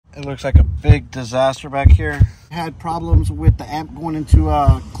It looks like a big disaster back here. Had problems with the amp going into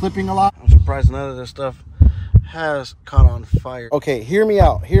clipping a lot. I'm surprised none of this stuff has caught on fire. Okay, hear me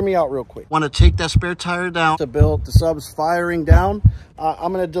out real quick. Want to take that spare tire down to build the subs firing down.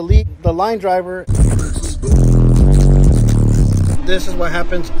 I'm going to delete the line driver. This is what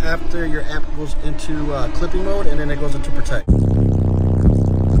happens after your amp goes into clipping mode and then it goes into protect.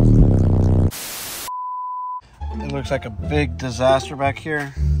 It looks like a big disaster back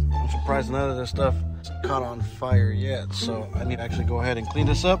here. I'm surprised none of this stuff is caught on fire yet. So I need to actually go ahead and clean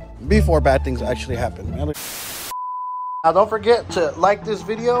this up before bad things actually happen. Now don't forget to like this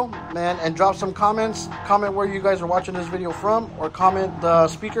video, man, and drop some comments. Comment where you guys are watching this video from, or comment the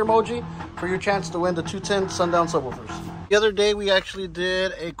speaker emoji for your chance to win the 210 Sundown subwoofers. The other day we actually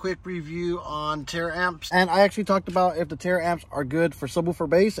did a quick review on Terra amps, and I actually talked about if the Terra amps are good for subwoofer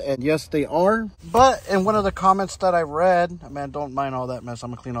bass, and yes they are. But in one of the comments that I read, man, don't mind all that mess,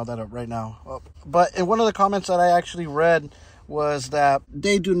 I'm gonna clean all that up right now. But in one of the comments that I actually read was that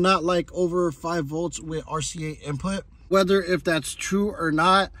they do not like over 5 volts with RCA input. Whether if that's true or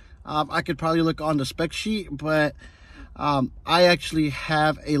not, I could probably look on the spec sheet, but I actually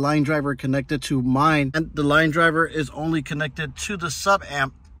have a line driver connected to mine, and the line driver is only connected to the sub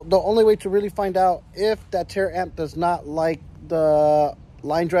amp. The only way to really find out if that Terra amp does not like the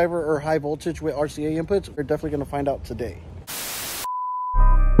line driver or high voltage with RCA inputs, we're definitely going to find out today.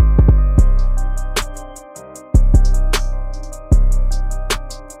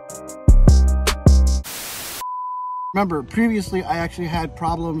 Remember, previously I actually had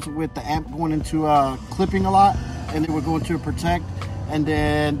problems with the amp going into clipping a lot, and it would go into protect, and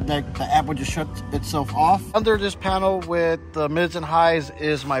then the amp would just shut itself off. Under this panel with the mids and highs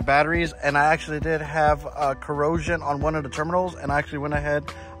is my batteries, and I actually did have corrosion on one of the terminals, and I actually went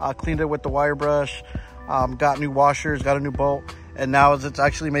ahead, cleaned it with the wire brush, got new washers, got a new bolt, and now it's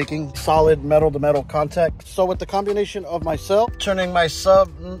actually making solid metal to metal contact. So with the combination of myself turning my sub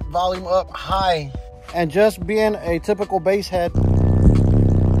volume up high and just being a typical bass head,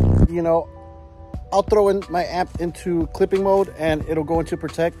 you know, I'll throw in my amp into clipping mode and it'll go into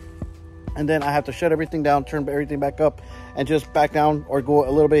protect, and then I have to shut everything down, turn everything back up, and just back down or go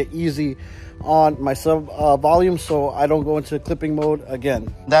a little bit easy on my sub volume so I don't go into clipping mode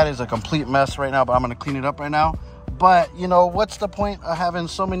again. That is a complete mess right now, but I'm gonna clean it up right now. But you know, what's the point of having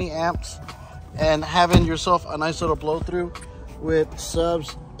so many amps and having yourself a nice little blow through with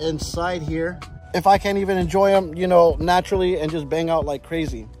subs inside here if I can't even enjoy them, you know, naturally and just bang out like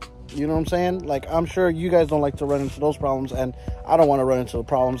crazy? You know what I'm saying? Like, I'm sure you guys don't like to run into those problems, and I don't want to run into the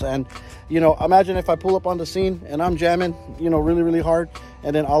problems. And, you know, imagine if I pull up on the scene and I'm jamming, you know, really, really hard,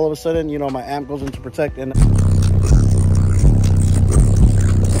 and then all of a sudden, you know, my amp goes into protect and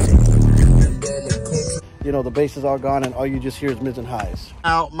you know, the bass is all gone and all you just hear is mids and highs.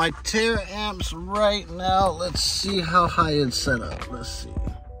 Now, my Terra amps right now, let's see how high it's set up. Let's see.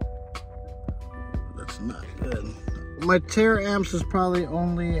 That's not good. My Terra amps is probably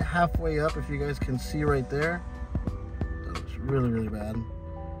only halfway up, if you guys can see right there. That's really, really bad.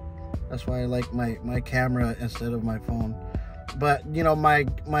 That's why I like my camera instead of my phone. But, you know, my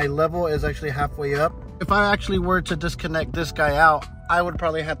level is actually halfway up. If I actually were to disconnect this guy out, I would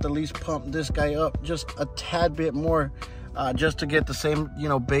probably have to at least pump this guy up just a tad bit more, just to get the same, you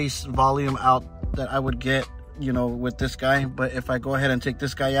know, bass volume out that I would get, you know, with this guy. But if I go ahead and take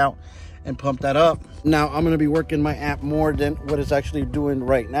this guy out and pump that up, now I'm going to be working my amp more than what it's actually doing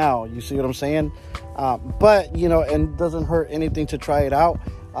right now. You see what I'm saying? But, you know, and doesn't hurt anything to try it out.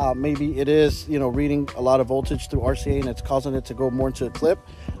 Maybe it is, you know, reading a lot of voltage through RCA and it's causing it to go more into a clip,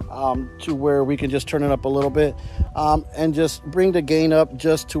 to where we can just turn it up a little bit, and just bring the gain up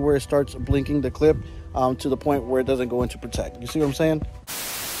just to where it starts blinking the clip, to the point where it doesn't go into protect. You see what I'm saying?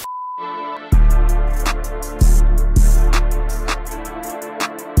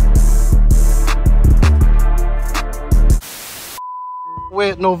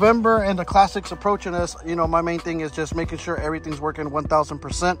 With November and the classics approaching us, you know, my main thing is just making sure everything's working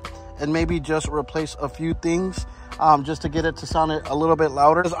 1000%, and maybe just replace a few things, just to get it to sound a little bit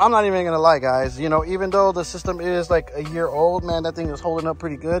louder. 'Cause I'm not even gonna lie, guys, you know, even though the system is like a year old, man, that thing is holding up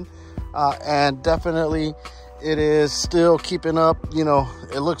pretty good, and definitely it is still keeping up. You know,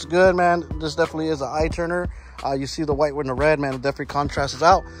 it looks good, man. This definitely is an eye turner. You see the white with the red, man, it definitely contrasts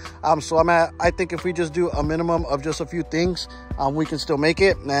out. So I think if we just do a minimum of just a few things, we can still make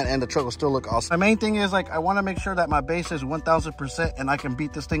it, man, and the truck will still look awesome. My main thing is, like, I want to make sure that my bass is 1000% and I can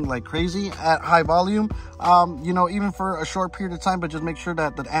beat this thing like crazy at high volume, you know, even for a short period of time, but just make sure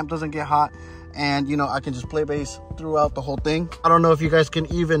that the amp doesn't get hot, and, you know, I can just play bass throughout the whole thing. I don't know if you guys can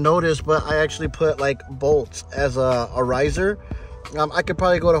even notice, but I actually put like bolts as a riser I could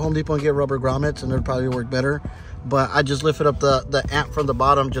probably go to Home Depot and get rubber grommets, and it would probably work better. But I just lifted up the amp from the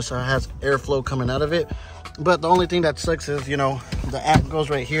bottom just so it has airflow coming out of it. But the only thing that sucks is, you know, the amp goes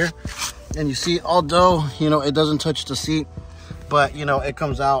right here. And you see, although, you know, it doesn't touch the seat, but, you know, it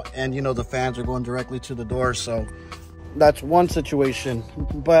comes out and, you know, the fans are going directly to the door. So that's one situation.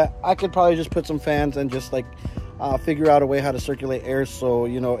 But I could probably just put some fans and just like figure out a way how to circulate air so,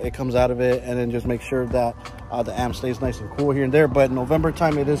 you know, it comes out of it, and then just make sure that the amp stays nice and cool here and there. But November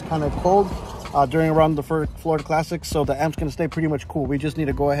time, it is kind of cold during around the Florida Classic, so the amp's gonna stay pretty much cool. We just need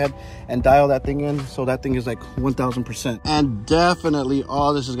to go ahead and dial that thing in so that thing is like 1000%. And definitely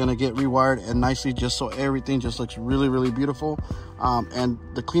all this is gonna get rewired and nicely, just so everything just looks really, really beautiful. And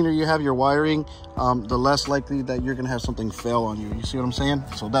the cleaner you have your wiring, the less likely that you're gonna have something fail on you. You see what I'm saying?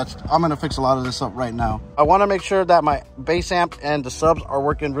 So I'm gonna fix a lot of this up right now. I wanna make sure that my bass amp and the subs are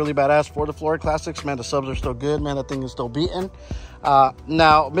working really badass for the Florida Classics. Man, the subs are still good, man. That thing is still beating.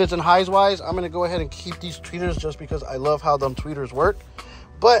 Now, mids and highs wise, I'm gonna go ahead and keep these tweeters just because I love how them tweeters work.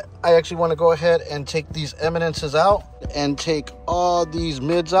 But I actually want to go ahead and take these eminences out and take all these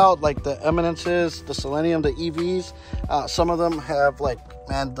mids out, like the eminences, the Selenium, the EVs. Some of them have, like,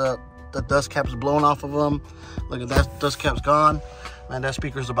 man, the dust cap's blown off of them. Look at that, dust cap's gone. Man, that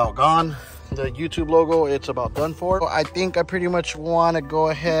speaker's about gone. The YouTube logo, it's about done for. So I think I pretty much want to go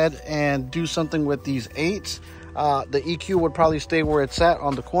ahead and do something with these 8s. The EQ would probably stay where it's at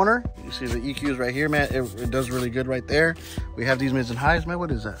on the corner. You see the EQ is right here, man. It does really good right there. We have these mids and highs, man.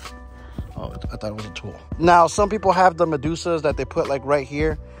 What is that? Oh, I thought it was a tool. Now, some people have the Medusas that they put like right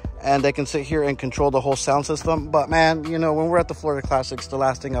here, and they can sit here and control the whole sound system. But man, you know, when we're at the Florida Classics, the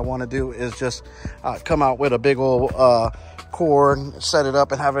last thing I want to do is just come out with a big old cord, set it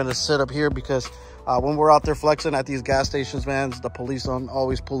up, and having to sit up here, because when we're out there flexing at these gas stations, man, the police don't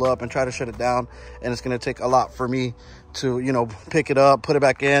always pull up and try to shut it down, and it's going to take a lot for me to, you know, pick it up, put it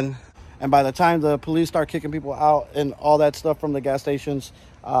back in. And by the time the police start kicking people out and all that stuff from the gas stations,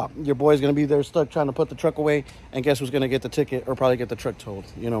 your boy's going to be there stuck trying to put the truck away, and guess who's going to get the ticket or probably get the truck towed?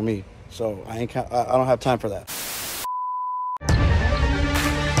 You know, me. So I don't have time for that.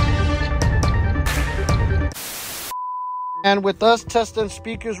 And with us testing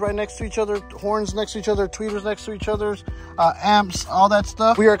speakers right next to each other, horns next to each other, tweeters next to each other, amps, all that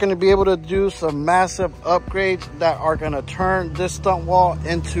stuff, we are going to be able to do some massive upgrades that are going to turn this stunt wall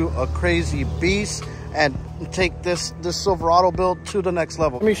into a crazy beast and take this Silverado build to the next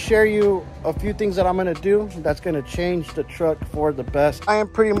level. Let me share you a few things that I'm going to do that's going to change the truck for the best. I am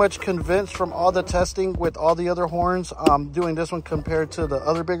pretty much convinced from all the testing with all the other horns, doing this one compared to the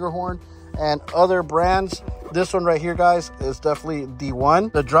other bigger horn and other brands, this one right here, guys, is definitely the one.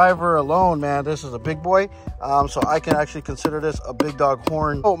 The driver alone, man, this is a big boy, so I can actually consider this a big dog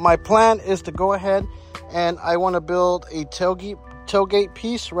horn. So my plan is to go ahead and I want to build a tailgate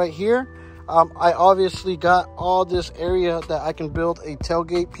piece right here. I obviously got all this area that I can build a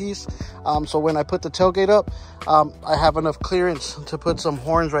tailgate piece, so when I put the tailgate up, I have enough clearance to put some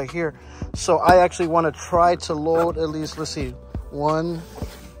horns right here. So I actually want to try to load at least, let's see, 1,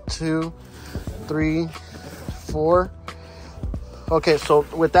 2, 3, 4. Okay, so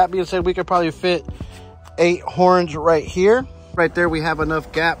with that being said, we could probably fit 8 horns right here. Right there, we have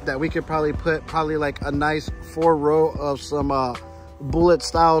enough gap that we could probably put like a nice 4 row of some bullet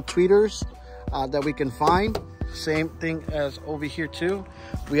style tweeters that we can find. Same thing as over here too.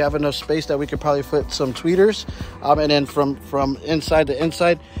 We have enough space that we could probably put some tweeters, and then from inside to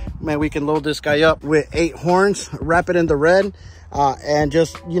inside, man, we can load this guy up with 8 horns, wrap it in the red, and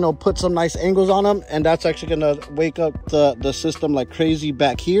just, you know, put some nice angles on them, and that's actually gonna wake up the system like crazy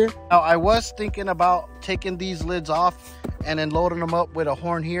back here. Now, I was thinking about taking these lids off and then loading them up with a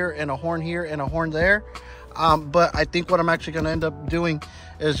horn here and a horn here and a horn there, but I think what I'm actually gonna end up doing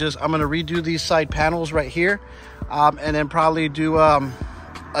is just I'm gonna redo these side panels right here, and then probably do a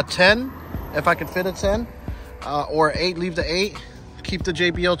 10 if I could fit a 10, or 8, leave the 8, keep the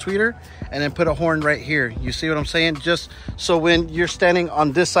JBL tweeter, and then put a horn right here. You see what I'm saying? Just so when you're standing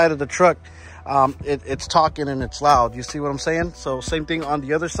on this side of the truck, it's talking and it's loud. You see what I'm saying? So same thing on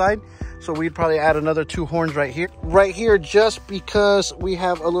the other side. So we'd probably add another 2 horns right here, just because we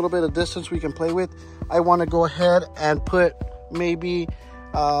have a little bit of distance we can play with. I want to go ahead and put maybe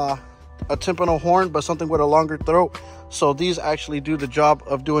a tympano horn, but something with a longer throat, so these actually do the job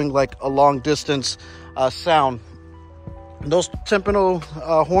of doing like a long distance sound. Those tympano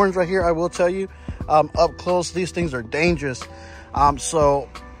horns right here, I will tell you, up close, these things are dangerous. So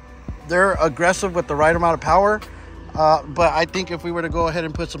they're aggressive with the right amount of power, but I think if we were to go ahead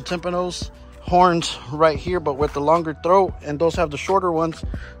and put some tympanos horns right here, but with the longer throat, and those have the shorter ones.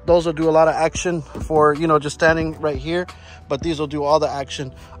 Those will do a lot of action for, you know, just standing right here, but these will do all the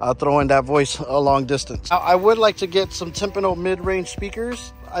action throwing that voice a long distance. Now, I would like to get some Timpano mid-range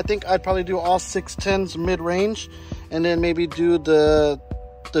speakers. I think I'd probably do all 610s mid-range, and then maybe do the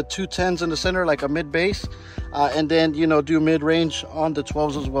 210s in the center, like a mid-bass, and then, you know, do mid-range on the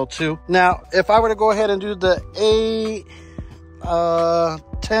 12s as well too. Now, if I were to go ahead and do the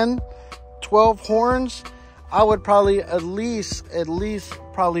 10, 12 horns, I would probably at least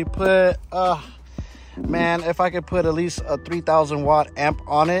probably put, man, if I could put at least a 3,000 watt amp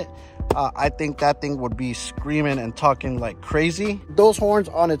on it, I think that thing would be screaming and talking like crazy. Those horns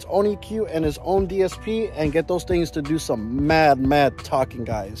on its own EQ and its own DSP, and get those things to do some mad talking,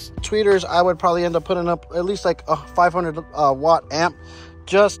 guys. Tweeters, I would probably end up putting up at least like a 500 watt amp,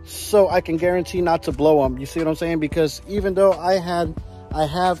 just so I can guarantee not to blow them. You see what I'm saying? Because even though I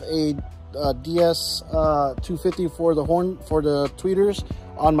have a DS 250 for the horn, for the tweeters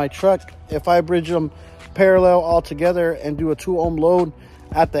on my truck, if I bridge them parallel all together and do a 2 ohm load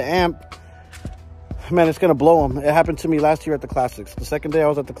at the amp, man, it's gonna blow them. It happened to me last year at the Classics. The second day I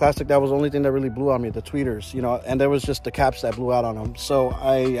was at the Classic, that was the only thing that really blew on me, the tweeters, you know, and there was just the caps that blew out on them. So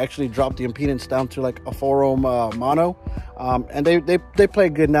I actually dropped the impedance down to like a 4 ohm mono, and they play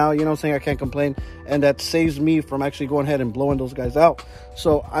good now, you know what I'm saying? I can't complain, and that saves me from actually going ahead and blowing those guys out.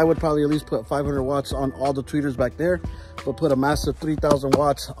 So I would probably at least put 500 watts on all the tweeters back there, but put a massive 3,000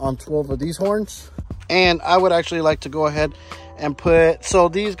 watts on 12 of these horns. And I would actually like to go ahead and put, so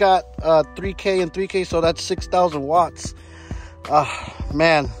these got 3K and 3K, so that's 6,000 watts.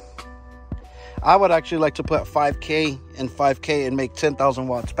 Man, I would actually like to put 5K and 5K and make 10,000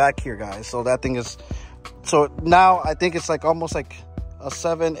 watts back here, guys. So that thing is, so now I think it's like almost like a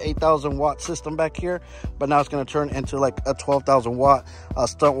 8,000 watt system back here, but now it's going to turn into like a 12,000 watt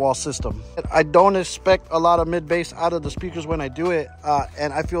stunt wall system. I don't expect a lot of mid bass out of the speakers when I do it,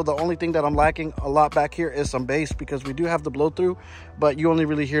 and I feel the only thing that I'm lacking a lot back here is some bass, because we do have the blow through, but you only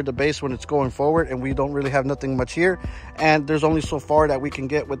really hear the bass when it's going forward, and we don't really have nothing much here, and there's only so far that we can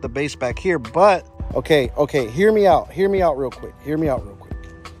get with the bass back here. But okay, hear me out real quick.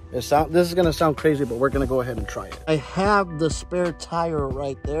 This is going to sound crazy, but we're going to go ahead and try it. I have the spare tire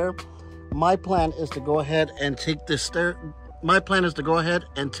right there. My plan is to go ahead and take this spare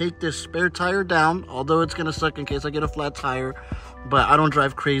tire down, although it's going to suck in case I get a flat tire, but I don't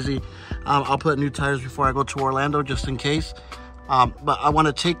drive crazy. I'll put new tires before I go to Orlando just in case. But I want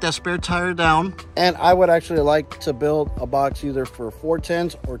to take that spare tire down, and I would actually like to build a box either for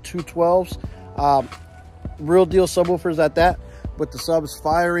 410s or 212s. Real deal subwoofers at that, with the subs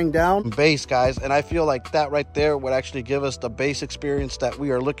firing down bass, guys, and I feel like that right there would actually give us the bass experience that we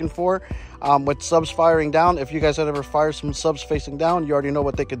are looking for. With subs firing down, if you guys had ever fired some subs facing down, you already know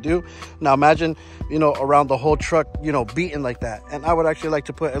what they could do. Now imagine, you know, around the whole truck, you know, beating like that. And I would actually like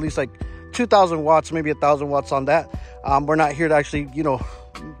to put at least like 2,000 watts, maybe 1,000 watts on that. We're not here to actually, you know,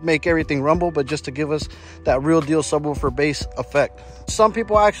 make everything rumble, but just to give us that real deal subwoofer bass effect. Some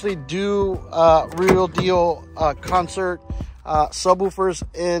people actually do real deal concert subwoofers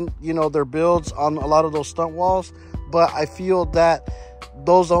in, you know, their builds on a lot of those stunt walls, but I feel that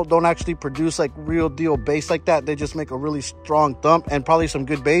those don't actually produce like real deal bass like that. They just make a really strong thump and probably some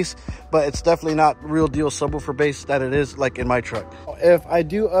good bass, but it's definitely not real deal subwoofer bass that it is like in my truck. If I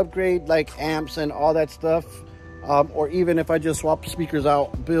do upgrade like amps and all that stuff, or even if I just swap speakers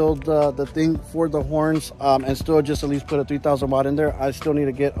out, build the thing for the horns, and still just at least put a 3,000 watt in there, I still need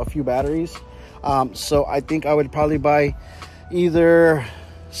to get a few batteries. So I think I would probably buy either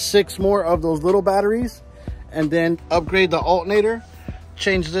 6 more of those little batteries, and then upgrade the alternator,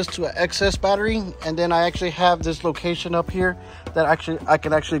 change this to an XS battery, and then I actually have this location up here that I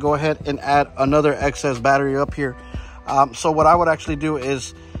can actually go ahead and add another XS battery up here. So what I would actually do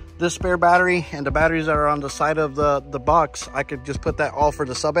is this spare battery and the batteries that are on the side of the box, I could just put that all for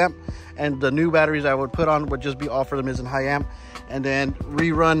the sub amp, and the new batteries I would put on would just be all for the mids and high amp, and then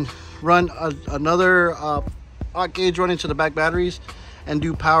run another hot gauge running to the back batteries, and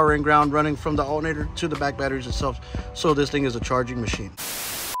do power and ground running from the alternator to the back batteries itself, so this thing is a charging machine.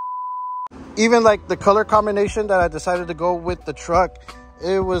 Even like the color combination that I decided to go with the truck,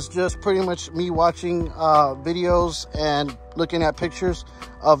 it was just pretty much me watching videos and looking at pictures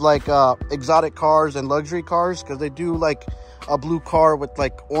of like exotic cars and luxury cars, because they do like a blue car with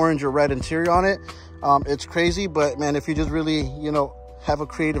like orange or red interior on it. It's crazy, but man, if you just really, you know, have a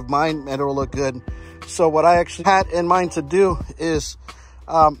creative mind, and it'll look good. So what I actually had in mind to do is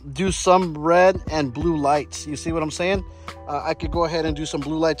do some red and blue lights. You see what I'm saying? I could go ahead and do some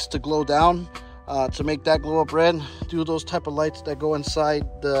blue lights to glow down to make that glow up red. Do those type of lights that go inside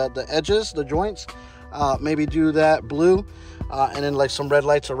the edges, the joints. Maybe do that blue, and then like some red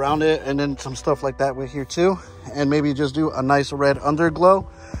lights around it, and then some stuff like that with here too, and maybe just do a nice red underglow.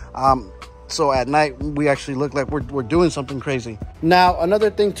 So at night we actually look like we're doing something crazy. Now another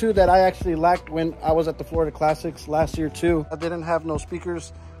thing too that I actually lacked when I was at the Florida Classics last year too, I didn't have no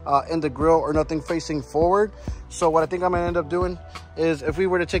speakers in the grill or nothing facing forward. So what I think I'm gonna end up doing is, if we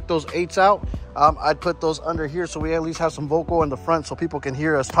were to take those 8s out, I'd put those under here so we at least have some vocal in the front so people can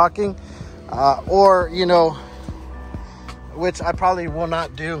hear us talking. Or, you know, which I probably will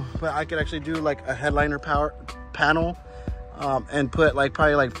not do, but I could actually do like a headliner power panel, and put like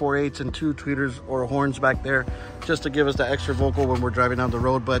probably like 4 8s and 2 tweeters or horns back there just to give us the extra vocal when we're driving down the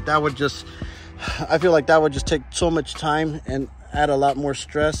road. But that would just, I feel like that would just take so much time and add a lot more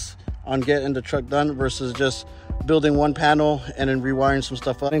stress on getting the truck done versus just building one panel and then rewiring some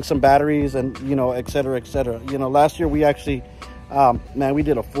stuff up, adding some batteries, and, you know, etc., etc. You know, last year we actually man, we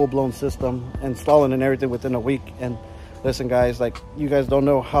did a full-blown system, installing and everything within a week. And listen guys, like, you guys don't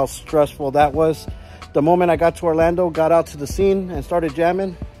know how stressful that was. The moment I got to Orlando, got out to the scene and started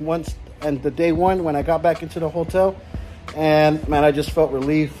jamming and the day one when I got back into the hotel, and man, I just felt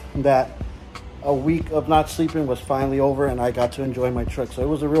relief that a week of not sleeping was finally over and I got to enjoy my truck. So it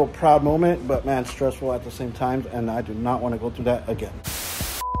was a real proud moment, but man, stressful at the same time, and I do not want to go through that again.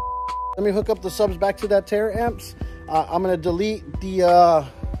 Let me hook up the subs back to that Terra amps. I'm gonna delete the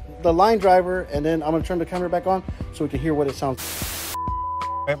line driver, and then I'm gonna turn the camera back on so we can hear what it sounds like.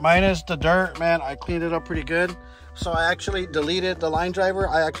 Right, minus the dirt, man, I cleaned it up pretty good. So I actually deleted the line driver.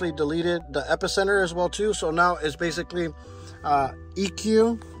 I actually deleted the epicenter as well too. So now it's basically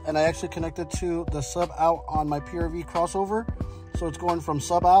EQ, and I actually connected to the sub out on my PRV crossover. So it's going from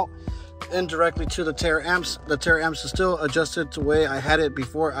sub out indirectly to the Terra amps. The Terra amps is still adjusted to the way I had it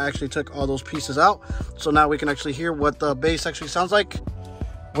before I actually took all those pieces out. So now we can actually hear what the bass actually sounds like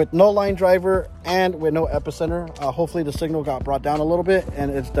with no line driver and with no epicenter. Hopefully the signal got brought down a little bit,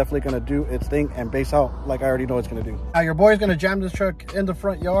 and it's definitely going to do its thing and bass out like I already know it's going to do. Now your boy's going to jam this truck in the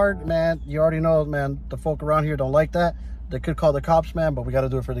front yard, man. You already know, man, the folk around here don't like that. They could call the cops, man, but we got to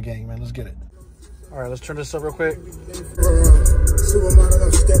do it for the gang, man. Let's get it. All right, let's turn this up real quick.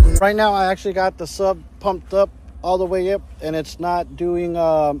 Right now I actually got the sub pumped up all the way up, and it's not doing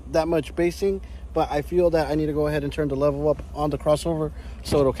that much bassing, but I feel that I need to go ahead and turn the level up on the crossover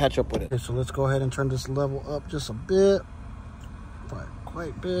so it'll catch up with it. Okay, so let's go ahead and turn this level up just a bit, but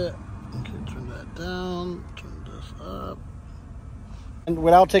quite a bit. Okay, turn that down, turn this up. And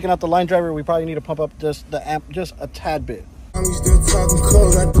without taking out the line driver, we probably need to pump up just the amp just a tad bit. I'm still talking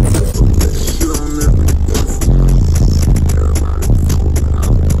close. I put that shit on there.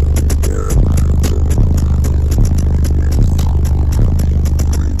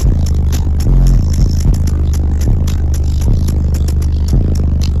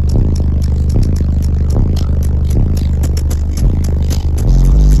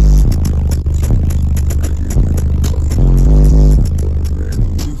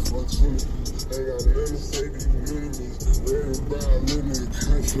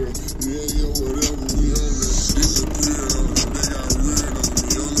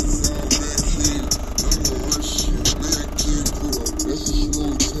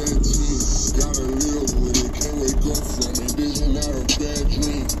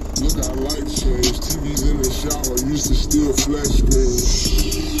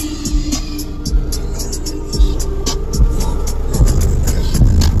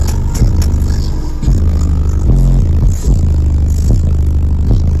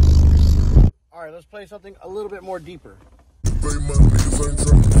 Let's play something a little bit more deeper.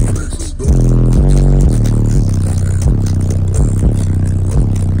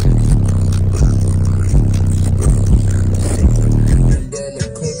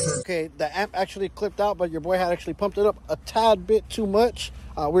 Okay, the amp actually clipped out, but your boy had actually pumped it up a tad bit too much.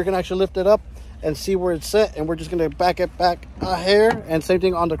 We're gonna actually lift it up and see where it's set, and we're just gonna back it back a hair, and same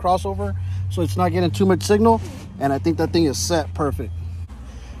thing on the crossover, so it's not getting too much signal. And I think that thing is set perfect.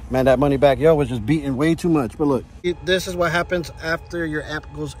 Man, that money back yo was just beating way too much. But look, this is what happens after your amp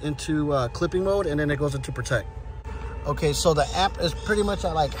goes into clipping mode, and then it goes into protect. Okay, so the amp is pretty much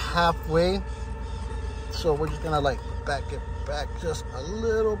at like halfway. So we're just gonna like back it back just a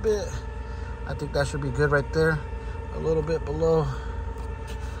little bit. I think that should be good right there. A little bit below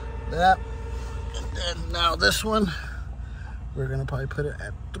that. And then now this one, we're gonna probably put it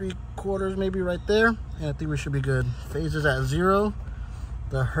at 3/4 maybe right there. And I think we should be good. Phase is at 0.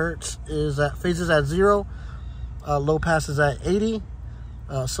 The hertz is at, phase is at 0. Low pass is at 80.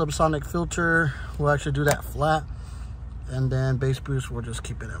 Subsonic filter, we'll actually do that flat. and then bass boost, we'll just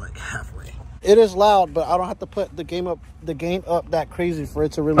keep it at like halfway. It is loud, but I don't have to put the gain up that crazy for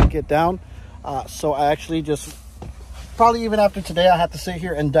it to really get down. So I actually just, probably even after today, I have to sit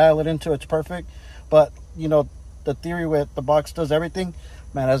here and dial it into it's perfect. But you know, the theory with the box does everything,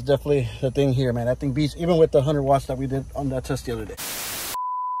 man, that's definitely the thing here, man. That thing beats even with the 100 watts that we did on that test the other day.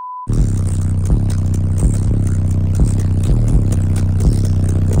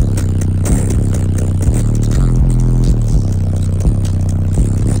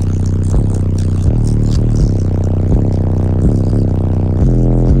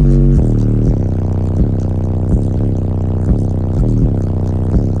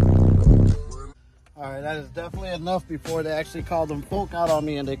 That is definitely enough before they actually call them folk out on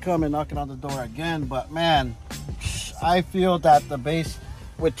me and they come and knocking on the door again. But man, I feel that the bass,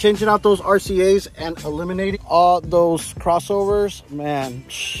 with changing out those RCAs and eliminating all those crossovers, man,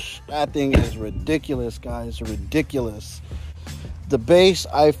 that thing is ridiculous, guys, ridiculous. The bass,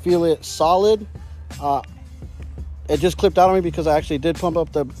 I feel it solid. It just clipped out on me because I actually did pump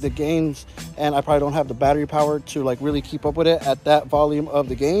up the gains, and I probably don't have the battery power to like really keep up with it at that volume of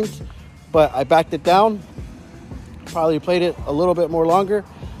the gains. But I backed it down, probably played it a little bit more longer,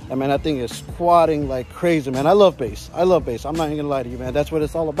 and man, that thing is squatting like crazy, man. I love bass. I love bass. I'm not even gonna lie to you, man. That's what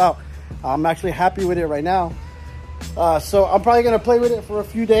it's all about. I'm actually happy with it right now. So I'm probably gonna play with it for a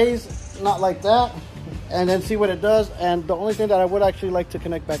few days, not like that, and then see what it does. And the only thing that I would actually like to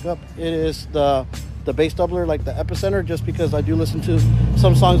connect back up, it is the bass doubler, like the Epicenter, just because I do listen to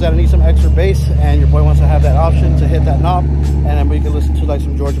some songs that I need some extra bass, and your boy wants to have that option to hit that knob, and then we can listen to like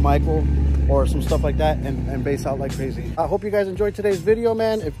some George Michael or some stuff like that and bass out like crazy. I hope you guys enjoyed today's video,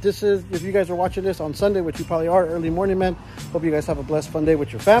 man. If you guys are watching this on Sunday, which you probably are, early morning, man, hope you guys have a blessed, fun day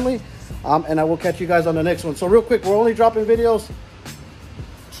with your family, and I will catch you guys on the next one. So real quick, we're only dropping videos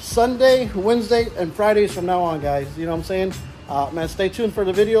Sunday, Wednesday, and Fridays from now on, guys. You know what I'm saying? Man, stay tuned for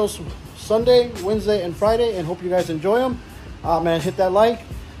the videos Sunday, Wednesday, and Friday, and hope you guys enjoy them. Man, hit that like,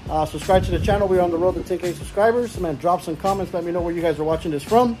 subscribe to the channel. We're on the road to 10K subscribers. Man, drop some comments, let me know where you guys are watching this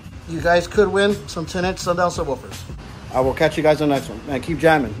from. You guys could win some 10-inch Sundown subwoofers. I will catch you guys on the next one. Man, keep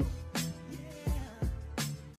jamming.